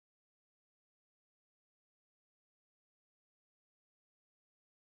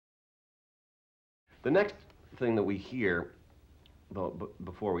The next thing that we hear,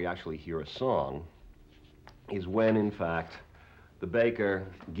 before we actually hear a song, is when, in fact, the baker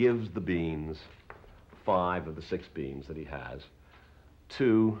gives the beans, 5 of the 6 beans that he has,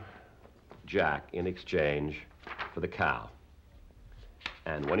 to Jack in exchange for the cow.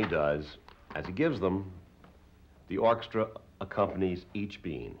 And when he does, as he gives them, the orchestra accompanies each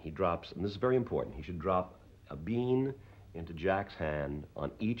bean. He drops, and this is very important, he should drop a bean into Jack's hand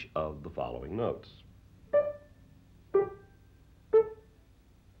on each of the following notes.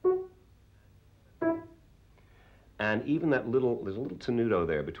 And even that there's a little tenuto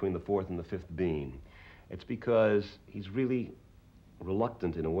there between the 4th and the 5th bean. It's because he's really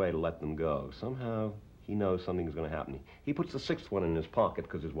reluctant in a way to let them go. Somehow he knows something's going to happen. He puts the 6th one in his pocket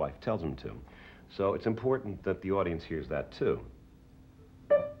because his wife tells him to. So it's important that the audience hears that too.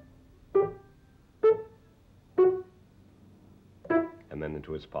 And then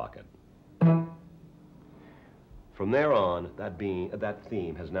into his pocket. From there on, that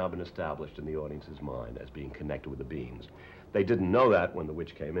theme has now been established in the audience's mind as being connected with the beans. They didn't know that when the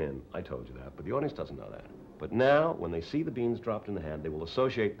witch came in. I told you that, but the audience doesn't know that. But now, when they see the beans dropped in the hand, they will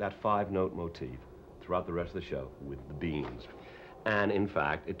associate that 5-note motif throughout the rest of the show with the beans. And in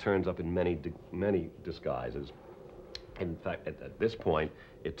fact, it turns up in many disguises. In fact, at this point,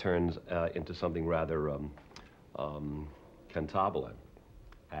 it turns into something rather cantabile.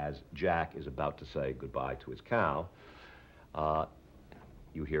 As Jack is about to say goodbye to his cow,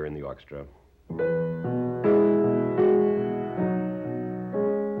 you hear in the orchestra.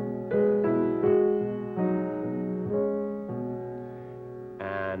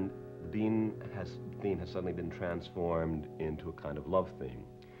 And the theme has suddenly been transformed into a kind of love theme.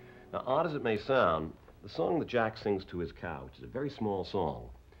 Now, odd as it may sound, the song that Jack sings to his cow, which is a very small song,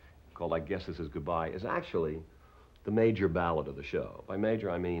 called I Guess This Is Goodbye, is actually the major ballad of the show. By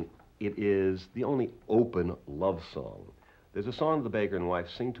major, I mean it is the only open love song. There's a song the baker and wife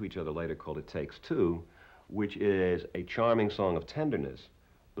sing to each other later called It Takes Two, which is a charming song of tenderness,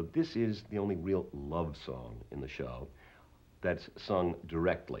 but this is the only real love song in the show that's sung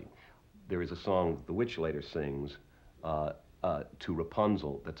directly. There is a song the witch later sings to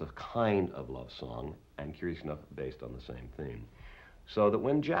Rapunzel that's a kind of love song, and curious enough, based on the same theme. So that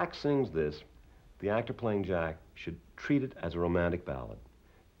when Jack sings this, the actor playing Jack should treat it as a romantic ballad.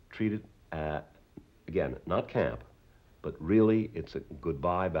 Treat it, again, not camp, but really it's a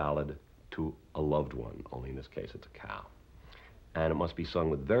goodbye ballad to a loved one, only in this case it's a cow. And it must be sung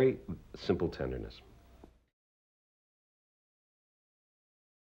with very simple tenderness.